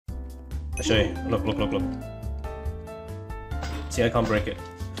I'll show you. Look. See, I can't break it.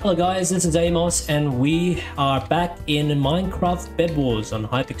 Hello guys, this is Amos and we are back in Minecraft Bedwars on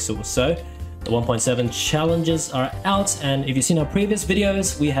Hypixel. So the 1.7 challenges are out, and if you've seen our previous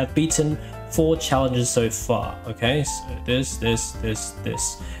videos, we have beaten 4 challenges so far. Okay, so this.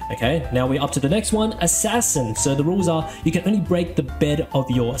 Okay, now we're up to the next one, Assassin. So the rules are you can only break the bed of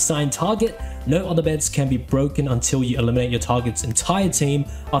your assigned target. No other beds can be broken until you eliminate your target's entire team.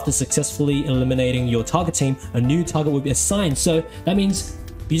 After successfully eliminating your target team, a new target will be assigned. So that means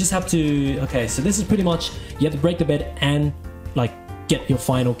you just have to, okay, so this is pretty much, you have to break the bed and like get your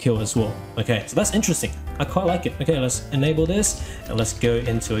final kill as well. Okay, so that's interesting. I quite like it. Okay, let's enable this and let's go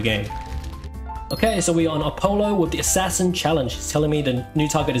into a game. Okay, so we're on Apollo with the Assassin Challenge. It's telling me the new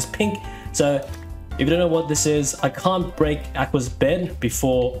target is pink. So if you don't know what this is, I can't break Aqua's bed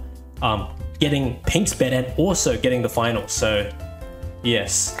before getting Pink's bed and also getting the final. So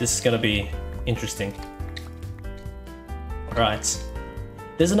yes, this is gonna be interesting. All right.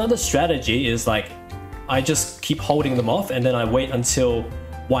 There's another strategy is like, I just keep holding them off and then I wait until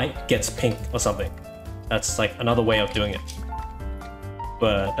white gets pink or something. That's like another way of doing it.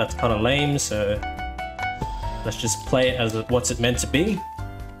 But that's kind of lame, so let's just play it as what's it meant to be.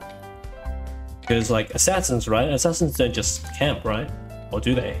 Because like assassins, right? Assassins don't just camp, right? Or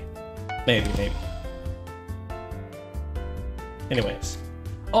do they? Maybe. Anyways.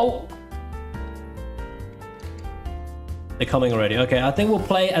 Oh! They're coming already. Okay, I think we'll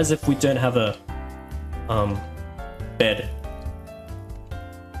play as if we don't have a bed.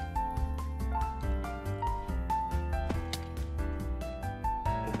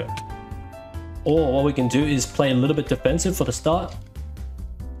 Okay. Or what we can do is play a little bit defensive for the start.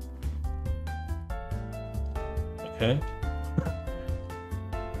 Okay.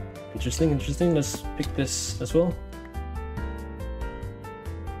 Interesting. Let's pick this as well.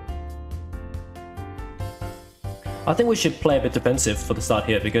 I think we should play a bit defensive for the start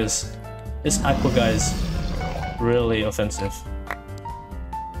here because this Aqua guy is really offensive.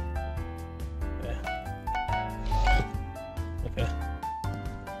 Okay.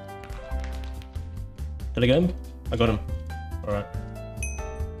 Did I get him? I got him. Alright.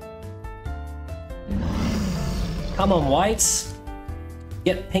 Come on, whites!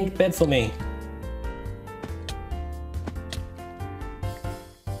 Get pink bed for me.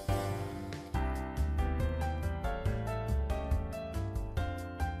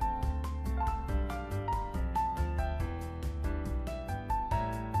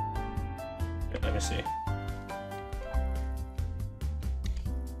 Let me see.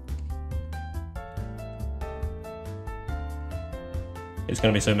 He's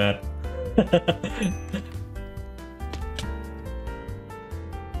gonna be so mad.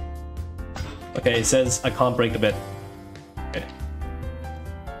 Okay, it says I can't break the bed. Okay.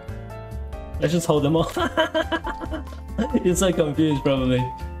 Let's just hold them off. He's so confused probably.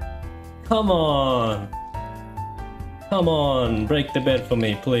 Come on. Come on, break the bed for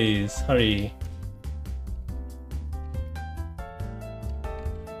me, please. Hurry.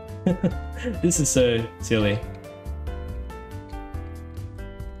 This is so silly.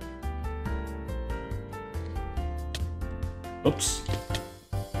 Oops.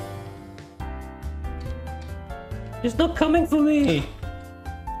 He's not coming for me!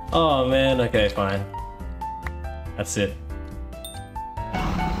 Oh man, okay, fine. That's it.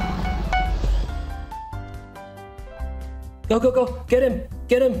 Go! Get him!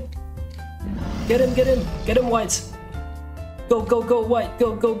 Get him, white! Go, white!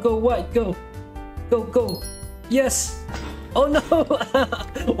 Go, white! Go! Yes! Oh no!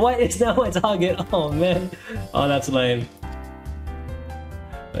 White is now my target! Oh man! Oh, that's lame.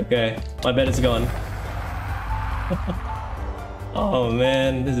 Okay, my bed is gone. Oh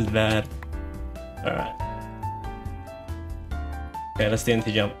man, this is bad. Alright. Okay, let's do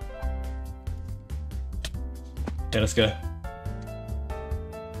anti-jump. Okay, let's go.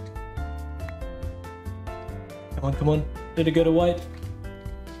 Come on. Did it go to white?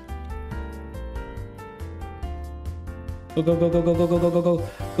 Go.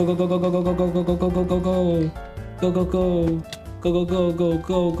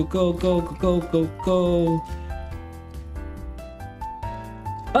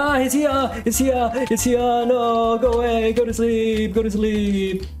 Ah, he's here! No, go away! Go to sleep!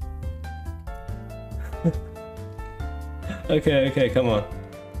 Okay, come on.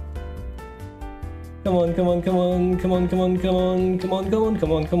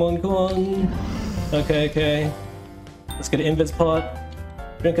 Okay. Let's get an invis pot.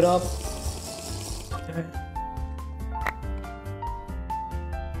 Drink it up. Okay.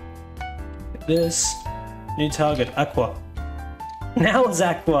 This new target, Aqua. Now it's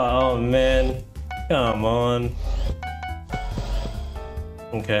Aqua. Oh man. Come on.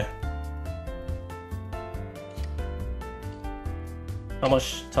 Okay. How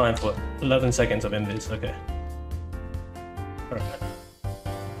much time for it? 11 seconds of invis. Okay. Alright.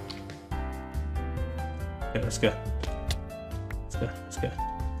 Okay, let's go. Let's go. Let's go.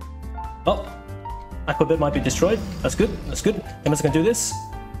 Oh! Aquabit might be destroyed. That's good. That's good. Amos can do this.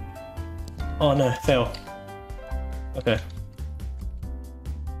 Oh no, fail. Okay.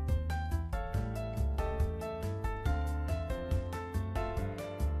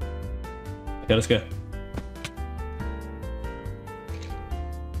 Okay, let's go.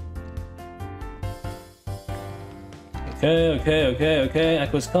 Okay.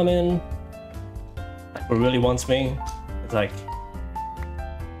 Aqua's coming. Aqua really wants me. It's like...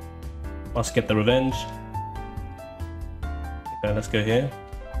 must get the revenge. Okay, let's go here.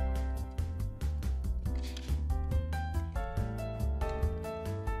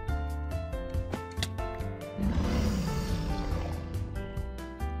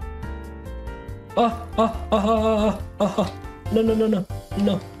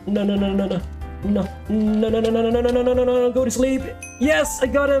 No, go to sleep. Yes, I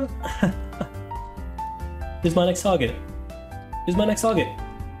got him. Here's my next target. Here's my next target.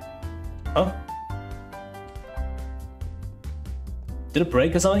 Huh? Did it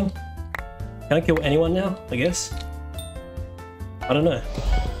break or something? Can I kill anyone now, I guess? I don't know.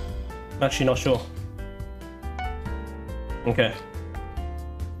 I'm actually not sure. Okay.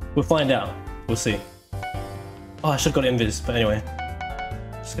 We'll find out. We'll see. Oh, I should have got invis, but anyway.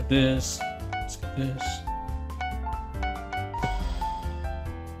 Let's get this. Let's get this.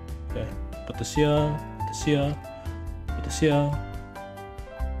 Okay. Put this here. Put this here. Put this here.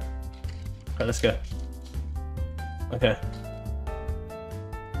 Okay, let's go. Okay.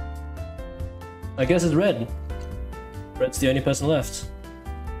 I guess it's red. Red's the only person left.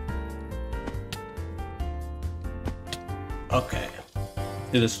 Okay.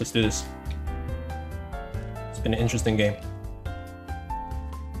 Do this, let's do this. It's been an interesting game.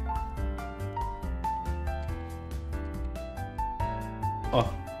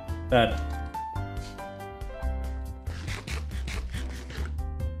 Oh, bad.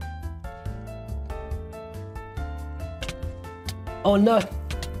 Oh no!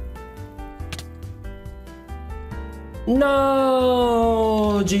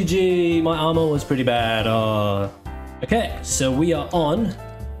 No! GG! My armor was pretty bad. Okay, so we are on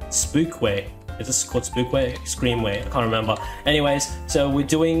Spookway. Is this called Spookway? Screamway? I can't remember. Anyways, so we're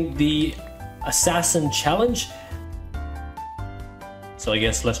doing the Assassin Challenge. So I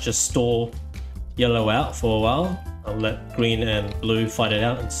guess let's just stall yellow out for a while. I'll let green and blue fight it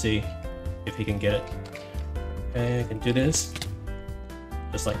out and see if he can get it. Okay, I can do this.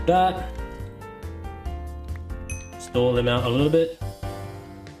 Just like that. Stall them out a little bit.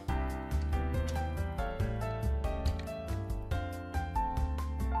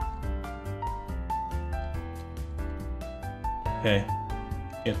 Okay,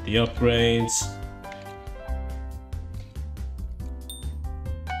 get the upgrades.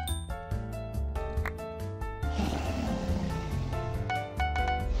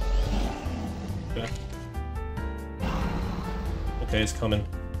 Okay. Okay, he's coming.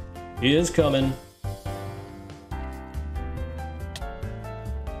 He is coming.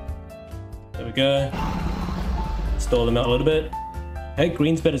 There we go. Stall them out a little bit. Hey,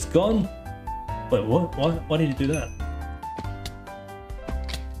 green's bed is gone. Wait, what? Why did you do that?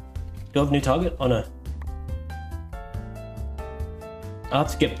 Do I have a new target? Oh no. I have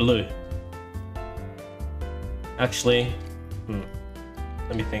to get blue. Actually,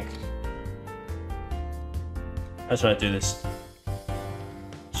 let me think. How should I do this?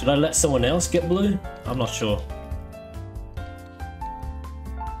 Should I let someone else get blue? I'm not sure.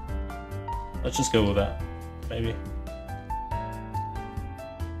 Let's just go with that, maybe.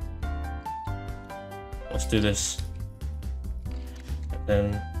 Let's do this. And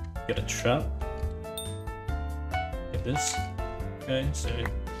then get a trap. Get this. Okay, so...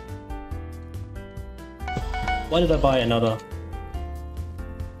 why did I buy another?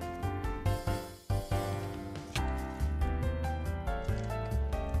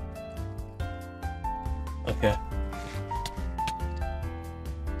 Okay.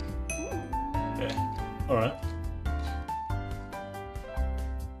 Okay. Alright.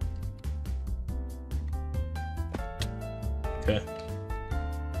 Okay.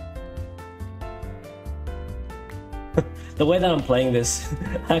 The way that I'm playing this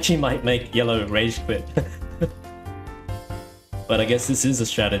actually might make yellow rage quit. But I guess this is a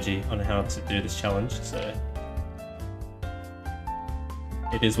strategy on how to do this challenge, so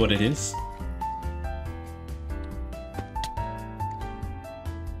it is what it is.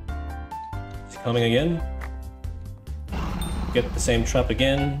 coming again. Get the same trap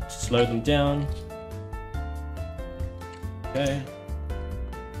again to slow them down. Okay.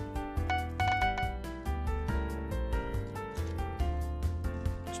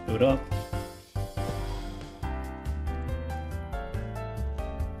 Just build up.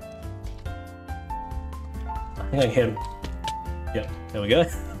 I think I hit him. Yep, there we go.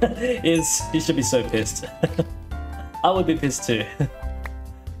 He should be so pissed. I would be pissed too.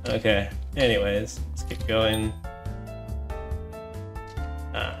 Okay, anyways, let's keep going.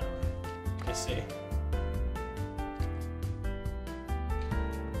 Let's see.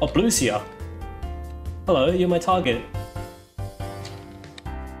 Oh, Blue's here. Hello, you're my target.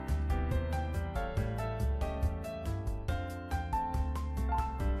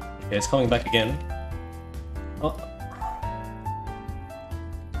 Okay, it's coming back again. Oh.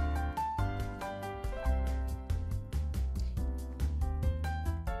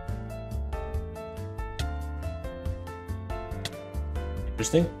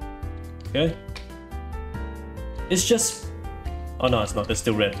 Interesting. Okay. It's just... Oh no, it's not. They're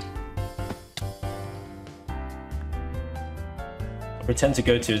still red. I'll pretend to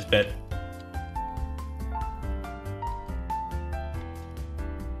go to his bed.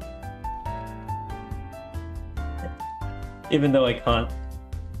 Even though I can't.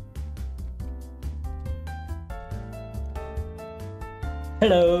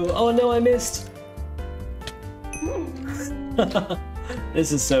 Hello! Oh no, I missed!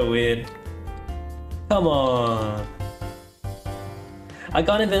 This is so weird. Come on. I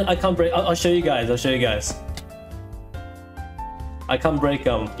can't break. I'll show you guys. I can't break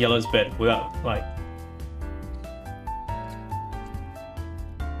Yellow's bed without like.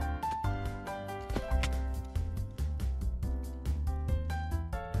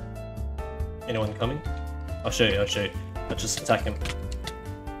 Anyone coming? I'll show you. I'll just attack him.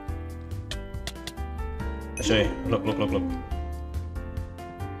 I'll show you. Look.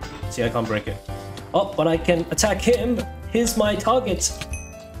 See, I can't break it. Oh, but I can attack him. Here's my target.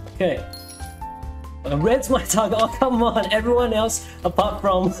 Okay. Red's my target. Oh, come on. Everyone else apart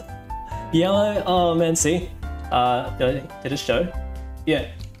from Yellow. Oh, man, see? Did it show? Yeah.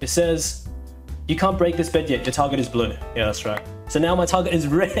 It says, you can't break this bed yet. Your target is blue. Yeah, that's right. So now my target is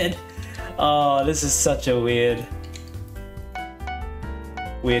red. Oh, this is such a weird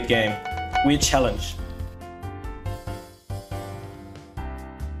game. Weird challenge.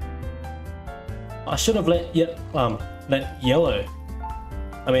 I should have let Yellow,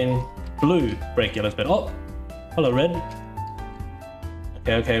 Blue break Yellow's bed. Oh, hello, Red.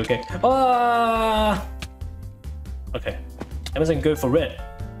 Okay. Ah! Okay, Amazon, go for Red.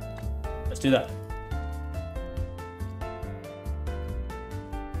 Let's do that.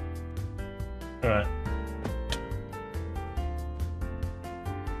 All right.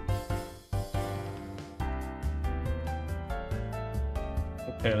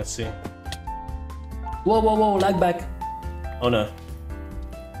 Okay, let's see. Whoa, lag back. Oh no.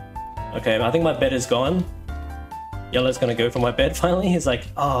 Okay, I think my bed is gone. Yellow's gonna go for my bed finally. He's like,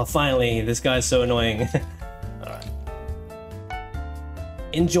 oh, finally, this guy's so annoying. Alright.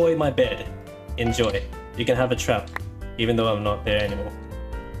 Enjoy my bed. Enjoy. You can have a trap, even though I'm not there anymore.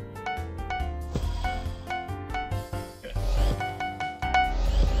 Okay.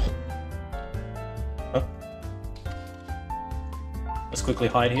 Huh? Let's quickly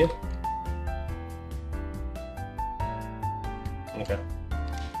hide here. Okay.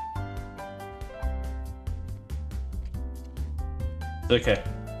 It's okay.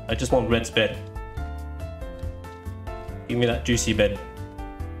 I just want Red's bed. Give me that juicy bed.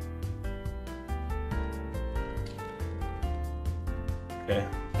 Okay.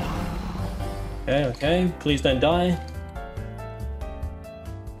 Okay. Please don't die.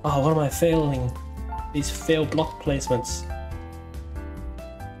 Oh, what am I failing? These failed block placements.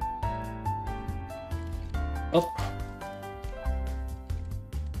 Oh.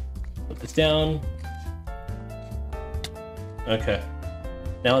 This down. Okay.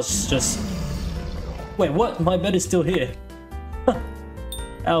 Now it's just... Wait, what? My bed is still here.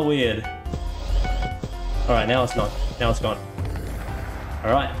 How weird. Alright, now it's not. Now it's gone.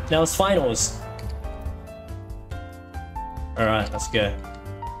 Alright, now it's finals. Alright, let's go.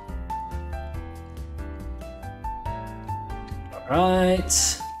 Alright.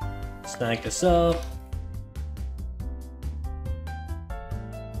 Snag this up.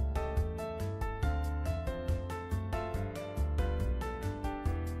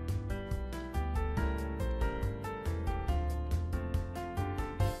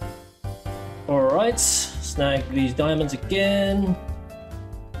 Alright, snag these diamonds again.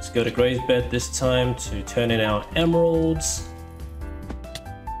 Let's go to Gray's bed this time to turn in our emeralds.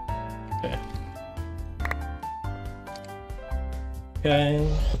 Okay, Okay,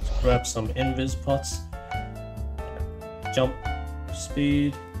 let's grab some invis pots. Jump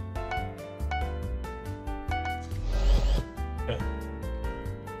speed. Okay.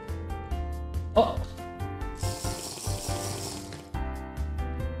 Oh!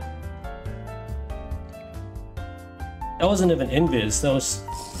 That wasn't even invis, that was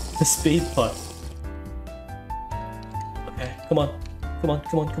the speed pot. Okay, come on. Come on,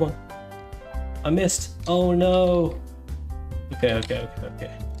 come on, come on. I missed. Oh no. Okay. Okay.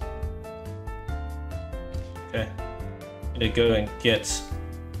 Need to go and get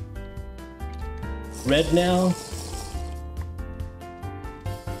red now.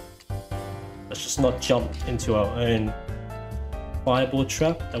 Let's just not jump into our own fireball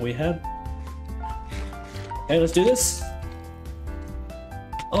trap that we had. Okay, let's do this.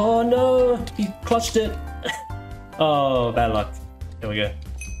 Oh no, he clutched it. Oh, bad luck. There we go.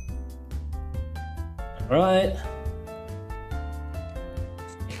 Alright.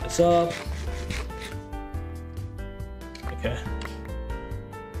 This up. Okay.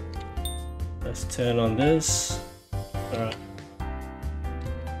 Let's turn on this. Alright.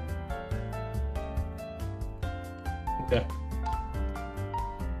 Okay.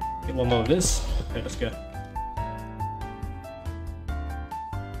 Get one more of this. Okay, let's go.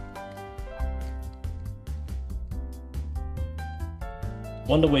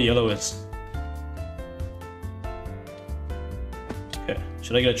 Wonder where yellow is. Okay,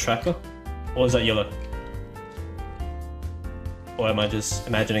 should I get a tracker? Or is that yellow? Or am I just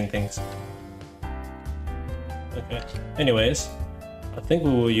imagining things? Okay, anyways, I think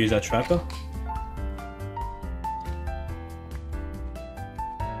we will use our tracker.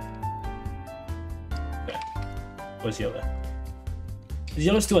 Okay, where's yellow? Is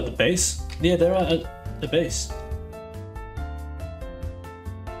yellow still at the base? Yeah, they're at the base.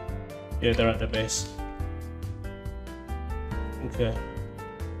 Yeah, they're at the base. Okay.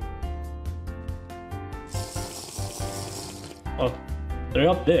 Oh, they're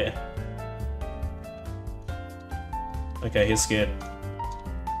up there. Okay, he's scared.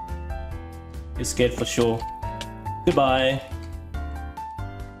 He's scared for sure. Goodbye.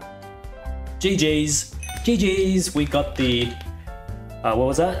 GG's. GG's. We got the... what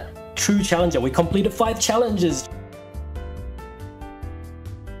was that? True Challenger. We completed 5 challenges.